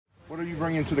What are you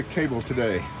bringing to the table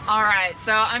today? All right,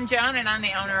 so I'm Joan and I'm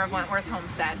the owner of Wentworth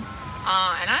Homestead.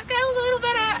 And I've got a little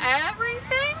bit of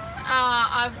everything.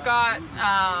 I've got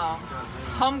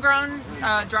homegrown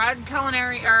dried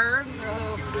culinary herbs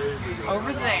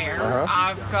over there.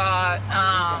 I've got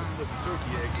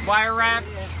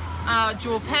wire-wrapped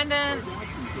jewel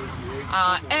pendants,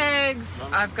 eggs.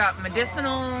 I've got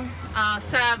medicinal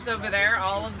salves over there.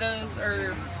 All of those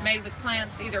are made with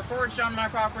plants either foraged on my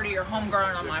property or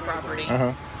homegrown on my property.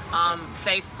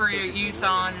 Safe for use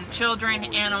on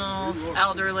children, animals,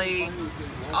 elderly,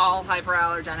 all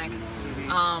hyperallergenic.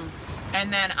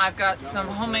 And then I've got some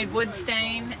homemade wood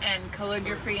stain and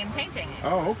calligraphy and painting.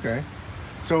 Oh, okay.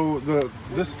 So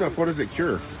this stuff, what does it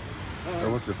cure? Or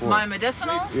what's it for? My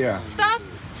medicinal stuff?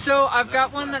 So I've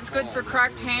got one that's good for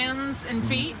cracked hands and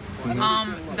feet.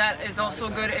 That is also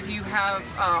good if you have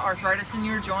arthritis in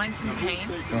your joints and pain.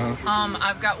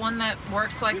 I've got one that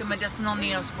works like a medicinal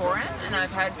neosporin, and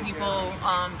I've had people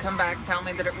come back tell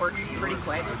me that it works pretty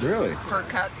quick. Really? For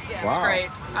cuts,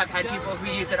 scrapes. I've had people who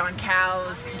use it on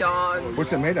cows, dogs.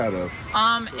 What's it made out of?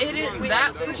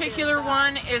 That particular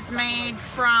one is made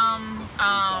from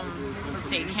let's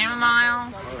see,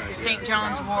 chamomile, St.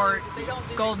 John's wort,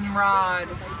 goldenrod,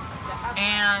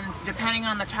 and depending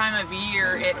on the time of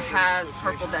year, it has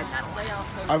purple dead nettle.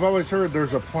 I've always heard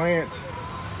there's a plant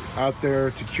out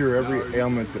there to cure every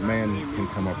ailment that man can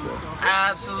come up with.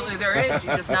 Absolutely, there is.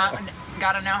 You just got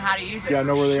to know how to use it. Yeah,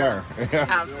 know where they are.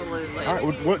 Absolutely. All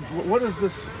right, what is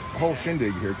this whole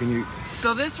shindig here? Can you?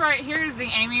 So this right here is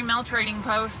the Amy Mill Trading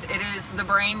Post. It is the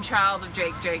brainchild of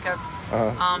Jake Jacobs,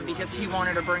 because he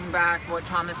wanted to bring back what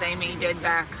Thomas Amy did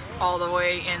back all the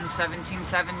way in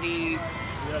 1770.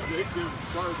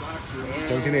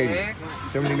 1780,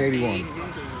 1781.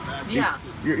 Yeah.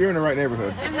 You're in the right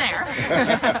neighborhood. In there.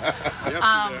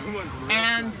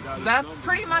 And that's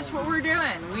pretty much what we're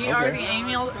doing. We are the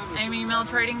Amy Mill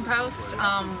Trading Post.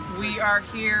 We are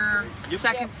here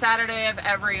second Saturday of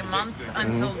every month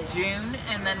until June,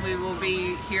 and then we will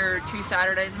be here 2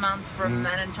 Saturdays a month from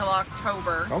then until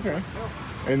October. Okay.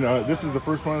 And this is the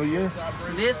first one of the year?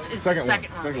 This is the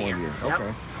second one of the year.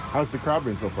 Okay. How's the crowd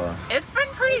been so far? It's been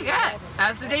pretty good.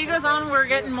 As the day goes on, we're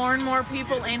getting more and more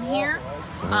people in here,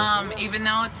 even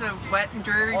though it's a wet and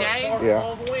dreary day.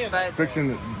 Yeah. But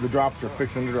the drops are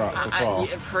fixing to drop to fall.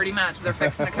 Yeah, pretty much. They're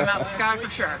fixing to come out of the sky for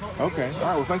sure. Okay. All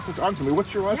right. Well, thanks for talking to me.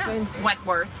 What's your last name?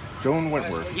 Wentworth. Joan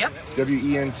Wentworth. Yep.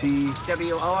 W-E-N-T.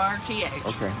 W-O-R-T-H.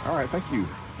 Okay. All right. Thank you.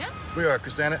 Yep. We are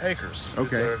Chrisana Acres.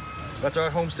 Okay. That's our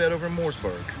homestead over in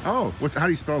Mooresburg. Oh, how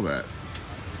do you spell that?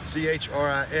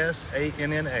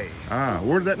 C-H-R-I-S-A-N-N-A. Ah,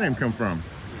 where did that name come from?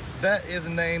 That is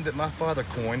a name that my father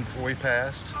coined before he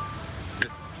passed.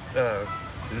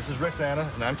 This is Roxana,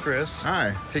 and I'm Chris.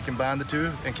 Hi. He combined the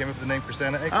two and came up with the name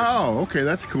Chrisana Acres. Oh, okay,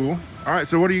 that's cool. All right,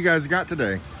 so what do you guys got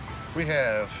today? We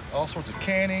have all sorts of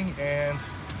canning and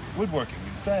woodworking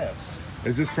and salves.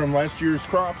 Is this from last year's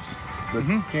crops? The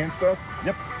canned stuff?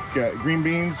 Yep. Got green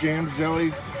beans, jams,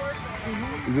 jellies.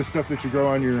 Is this stuff that you grow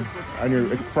on your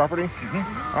property?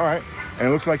 All right. And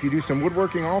it looks like you do some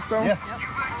woodworking also? Yeah.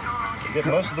 Yep.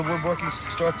 Most of the woodworking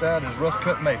starts out as rough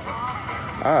cut maple.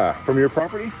 Ah, from your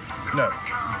property? No,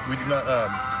 we do not.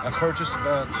 I purchased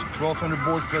about 1,200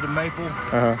 board foot of maple,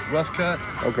 rough cut.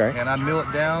 Okay. And I mill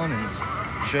it down and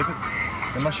shape it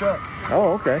in my shop.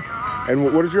 Oh, okay. And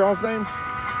what is your all's names?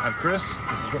 I'm Chris.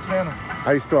 This is Roxana. How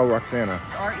do you spell Roxana?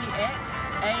 It's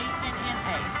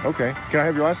R-E-X-A-N-N-A. Okay. Can I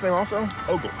have your last name also?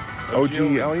 Ogle.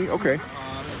 O-G-L-E? Okay.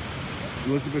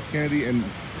 Elizabeth Kennedy and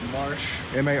Marsh.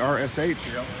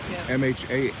 M-A-R-S-H? Yep.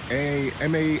 M-H-A-M-A-H-A-N?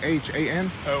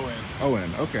 O-N.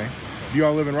 O-N, okay. Do you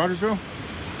all live in Rogersville?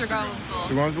 Sir Garlandsville.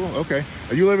 Sir Garlandsville? Okay.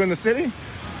 You live in the city?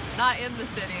 Not in the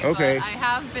city, Okay. but I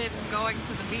have been going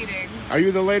to the meetings. Are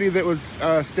you the lady that was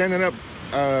standing up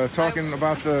talking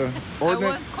about the ordinance? I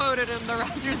was quoted in the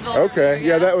Rogersville. Okay, review,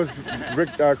 yeah, that was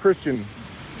Christian.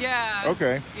 Yeah.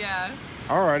 Okay. Yeah.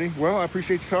 Alrighty, well, I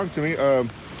appreciate you talking to me.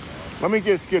 Let me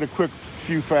just get a quick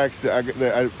few facts that I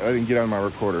didn't get on my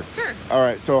recorder. Sure. All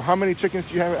right, so how many chickens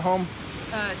do you have at home?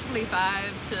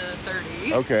 25 to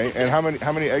 30. Okay, and how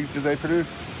many eggs do they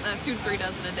produce? 2 to 3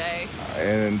 dozen a day.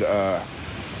 And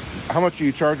how much are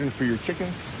you charging for your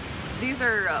chickens? These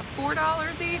are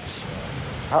 $4 each.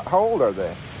 How old are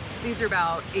they? These are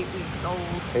about 8 weeks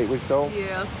old. 8 weeks old?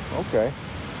 Yeah. Okay.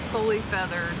 Fully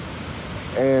feathered.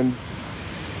 And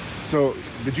so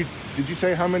did you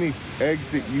say how many eggs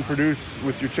that you produce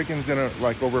with your chickens in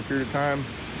over a period of time?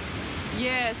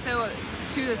 Yeah, so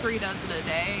 2 to 3 dozen a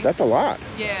day. That's a lot.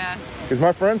 Yeah. Because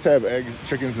my friends have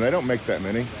chickens and they don't make that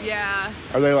many. Yeah.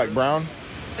 Are they like brown?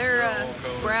 They're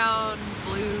brown,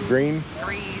 blue, green,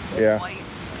 green, yeah, white.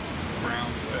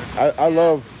 brown speck. I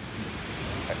love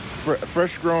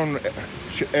fresh grown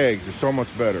eggs are so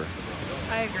much better.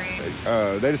 I agree.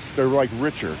 They're like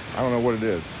richer. I don't know what it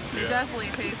is. They definitely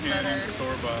taste better.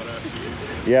 Store bought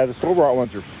Yeah, the store bought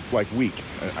ones are like weak.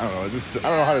 I don't know. I don't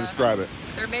know how to describe it.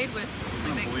 They're made with,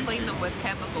 they clean them with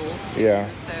chemicals too. Yeah.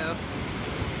 So.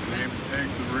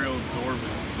 Eggs are real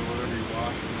absorbent, so whatever you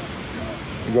wash them with, it's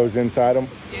gonna. It goes inside them.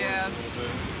 Yeah. A little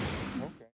bit.